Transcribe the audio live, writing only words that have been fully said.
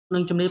នឹ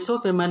ងជំរាបសួរ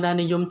ពេលមិនដែល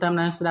និយមតាម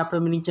ដានស្ដាប់ព័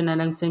ត៌មានចំណេះ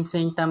ដឹងផ្សេង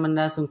ៗតាមបណ្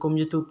ដាសង្គម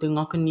YouTube ទាំង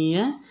អស់គ្នា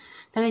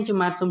ថ្ងៃនេះខ្ញុំ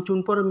បាទសូមជូន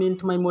ព័ត៌មាន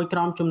ថ្មីមួយក្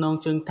រោមចំណង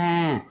ជើងថា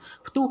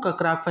ផ្ទុះក៏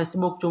ក្រាប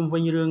Facebook ជុំវិ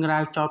ញរឿងរ៉ា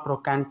វចោតប្រ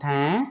កាន់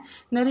ថា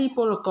នារីព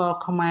លករ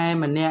ខ្មែរ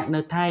ម្នាក់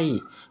នៅថៃ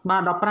បា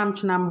ទ15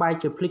ឆ្នាំបែរ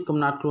ជាភ្លេចកំ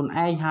ណត់ខ្លួន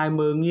ឯងហើយ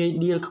មើងងាយ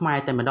ដៀលខ្មែរ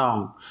តែម្ដង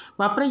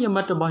បាទប្រិយ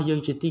មិត្តរបស់យើង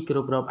ជាទីគោរ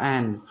ពរាប់អា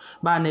ន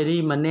បាទនារី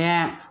ម្នា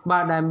ក់បា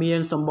ទដែលមាន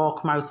សម្បក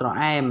ខ្មៅស្រ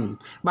អែម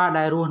បាទ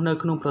ដែលរស់នៅ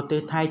ក្នុងប្រទេ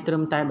សថៃត្រឹ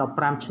មតែ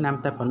15ឆ្នាំ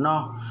តែប៉ុណ្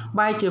ណោះ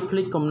បែរជាភ្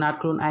លេចកំណត់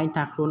ខ្លួនឯង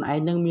ថាខ្លួនឯង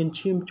នឹងមាន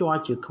ឈាមជ័រ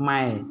ជាខ្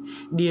មែរ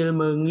ដៀល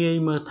មើងងាយ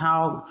មើលថោ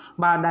ក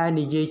បាទដែល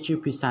និយាយជា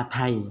ភាសា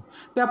ថៃ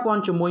ពាក់ព័ន្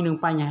ធជាមួយនឹង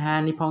បញ្ហា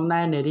នេះផង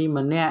ដែរនារី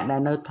ម្នាក់ដែ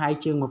លនៅថៃ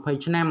ជាង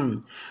20ឆ្នាំ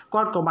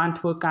គាត់ក៏បាន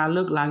ធ្វើការ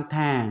លើកឡើង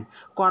ថា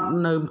គាត់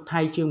នៅ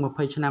ថៃជាង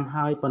20ឆ្នាំ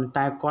ហើយប៉ុន្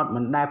តែគាត់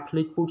មិនដែលភ្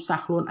លេចពូជសាស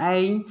ន៍ខ្លួនឯ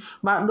ង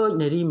បាទដូច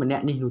នារីម្នា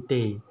ក់នេះនោះ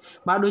ទេ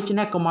បាទដូច្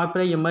នេះកុំឲ្យប្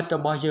រិយមិត្តរ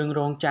បស់យើង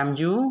រងចាំ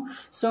យូរ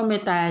សូមមេ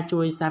ត្តា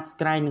ជួយ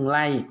Subscribe និង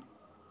Like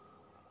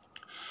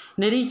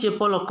នារីជា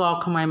ពលករ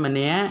ខ្មែរម្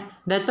នាក់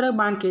ដែលត្រូវ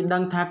បានគេដឹ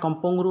ងថាកំ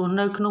ពុងរស់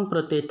នៅក្នុងប្រ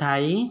ទេសថៃ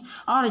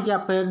អស់រយៈ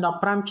ពេល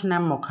15ឆ្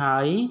នាំមកហើ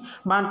យ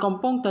បានកំ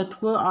ពុងតែ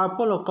ធ្វើឲ្យព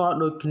លករ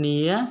ដូចគ្នា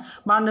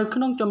បាននៅក្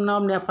នុងចំណោ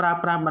មអ្នកប្រើ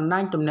ប្រាស់បណ្ដា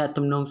ញទំនាក់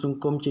ទំនងសង្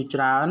គមជា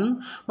ច្រើន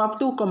បានផ្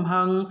ទុះកំ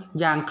ហឹង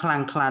យ៉ាងខ្លាំ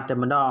ងក្លាតែ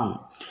ម្ដង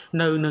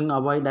នៅនឹង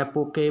អ្វីដែល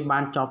ពួកគេបា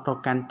នចោទប្រ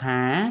កាន់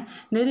ថា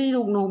នារី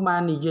រូបនោះបា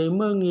ននិយាយ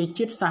មើលងាយ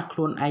ជាតិសាសន៍ខ្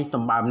លួនឯងស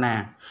ម្បើមណា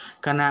ស់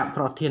គណៈ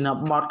ប្រធាន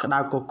បទក្តៅ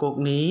កគក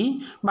នេះ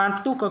បាន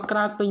ផ្ទុះក៏ក្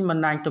រើកពេញប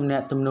ណ្ដាញទំនា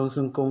ក់ទំនងស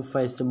ង្គម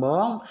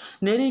Facebook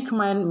នារីខ្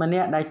មែរម្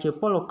នាក់ដែលជា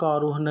ពលករ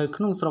រស់នៅ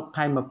ក្នុងស្រុក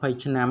ថៃ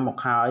20ឆ្នាំមក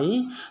ហើយ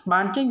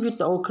បានចេញវី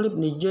ដេអូឃ្លីប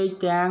និយាយ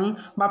ទាំង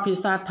បាទភា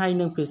សាថៃ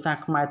និងភាសា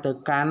ខ្មែរទៅ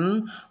កាន់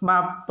បា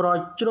ទប្រ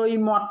ជ្រុយ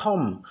មាត់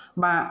ធំ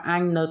បាទអ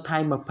ញនៅថៃ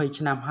20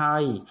ឆ្នាំហើ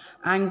យ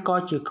អញក៏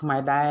ជាខ្មែ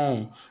រដែរ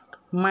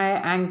ម៉ែ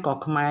អញក៏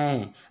ខ្មែរ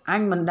អ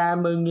ញមិនដែល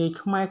មើងងាយ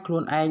ខ្មែរខ្លួ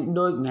នឯង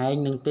ដូចថ្ងៃ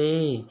នឹងទេ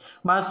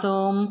បាទសូ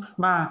ម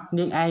បាទ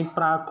នាងឯង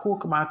ប្រើខួរ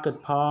ក្បាលគិត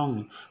ផង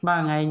បាទ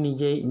ថ្ងៃនិ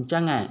យាយអញ្ចឹ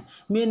ង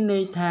មានន័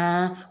យថា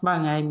បាទ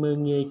ថ្ងៃមើង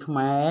ងាយខ្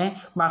មែរ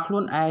បាទខ្លួ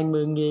នឯង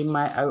មើងងាយ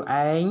ម៉ែឪ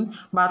ឯង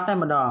បាទតែ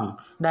ម្ដង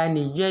ដែល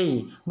និយាយ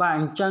បាទ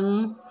អញ្ចឹង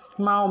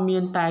មកមា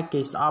នតែ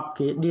គេស្អប់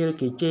គេដៀល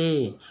គេជេរ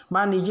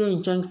បាទនិយាយអ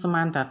ញ្ចឹងស្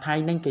មានថាថៃ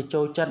នឹងគេ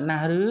ចូលចិត្តណា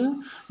ស់ឬ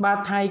បាទ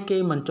ថៃគេ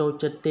មិនចូល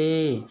ចិត្តទេ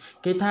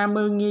គេថា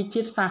មើងងាយ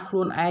ជាតិសាសន៍ខ្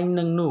លួនឯង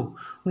នឹងនោះ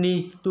នេះ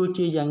ទោះ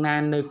ជាយ៉ាងណា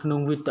នៅក្នុង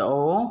វីដេ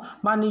អូ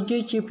បាទនិយា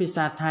យជាភា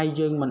សាថៃ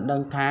យើងមិនដឹ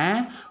ងថា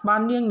បា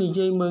ទនាងនិ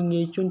យាយមើង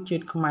ងាយជនជា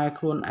តិខ្មែរ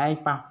ខ្លួនឯង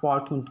ប៉ះពា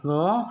ល់ធ្ងន់ធ្ង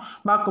រ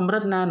បាទកម្រិ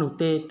តណានោះ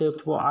ទេទើប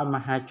ធ្វើឲ្យម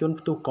ហាជន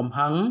ផ្ទុះកំ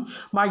ហឹង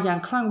បាទយ៉ាង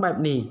ខ្លាំងបែប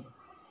នេះ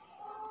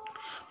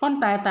ប៉ុន្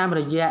តែតាម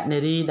រយៈនា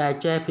រីដែល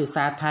ចេះភា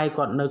សាថៃ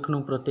គាត់នៅក្នុ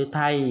ងប្រទេស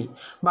ថៃ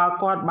បើ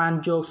គាត់បាន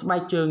យកស្បែ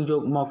កជើងយ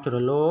កមកជ្រ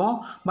លោ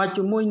បាទ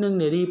ជាមួយនឹង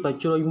នារីប្រ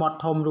ជ្រុយមាត់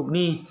ធំរូប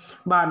នេះ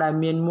បាទដែល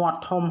មានមាត់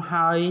ធំ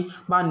ហើយ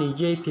បាទនិ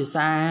យាយភា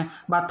សា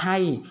បាទថៃ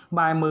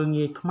បាទមើង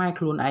ងាយខ្មែរ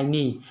ខ្លួនឯង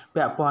នេះ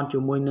ពាក់ព័ន្ធជា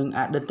មួយនឹងអ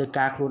តីត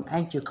កាលខ្លួនឯ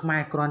ងជាខ្មែ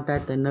រគ្រាន់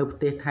តែនៅប្រ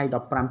ទេសថៃ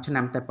15ឆ្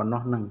នាំតែប៉ុណ្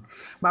ណោះហ្នឹង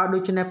បាទដូ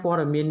ច្នេះព័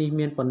ត៌មាននេះ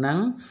មានប៉ុណ្ណឹង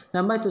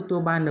ដើម្បីទទួល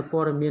បាននូវព័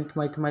ត៌មានថ្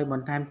មីប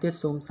ន្ថែមទៀត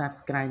សូម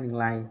Subscribe និង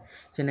Like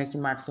ចំណែកខ្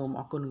ញុំបាទសូម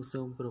អរគុណនិង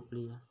សូមគោរព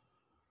លា